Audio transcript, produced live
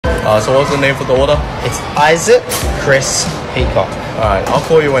So what's the name for the order? It's Isaac Chris Peacock. Alright, I'll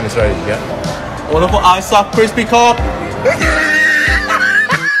call you when it's ready, yeah? Order for Isaac Crispy Cock!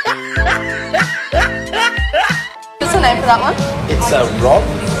 What's the name for that one? It's a Rob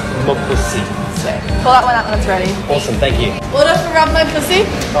McMuffin. Call that one out when it's ready. Awesome, thank you. Order for Rub My Pussy.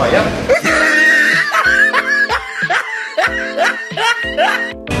 Oh, yeah.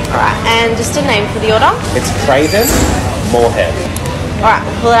 Alright, and just a name for the order. It's Craven Moorhead. Alright,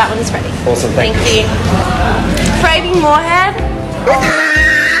 we'll pull it out when it's ready. Awesome, thank you. Craving Moorhead.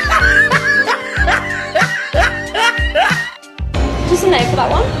 Just a name for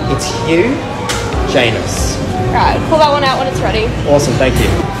that one. It's Hugh Janus. Alright, pull that one out when it's ready. Awesome, thank you.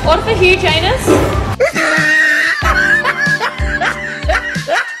 Order for Hugh Janus.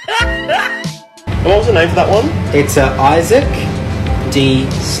 And what was the name for that one? It's Isaac de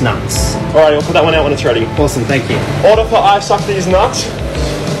Snuts. Alright, I'll put that one out when it's ready. Awesome, thank you. Order for I Suck These Nuts.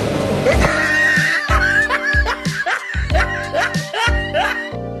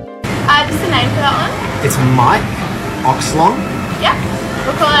 Just a name for that one. It's Mike Oxlong. Yeah,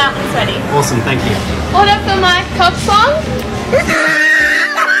 we'll call it out when it's ready. Awesome, thank you. Order for Mike Coxlong.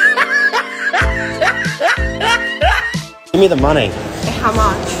 Give me the money. How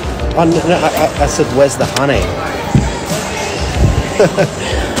much? Oh, no, I said, where's the honey?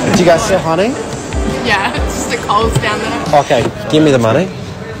 Do you guys sell honey? Yeah, it's just the coals down there. Okay, give me the money.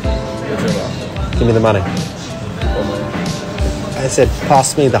 Give me the money. I said,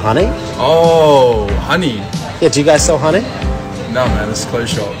 pass me the honey. Oh, honey. Yeah, do you guys sell honey? No, man, it's a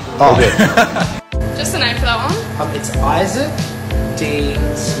closed shop. Oh, good. Just a name for that one. It's Isaac de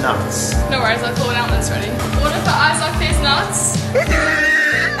Snuts. No worries, I'll call it out when it's ready. Order for Isaac de Snuts.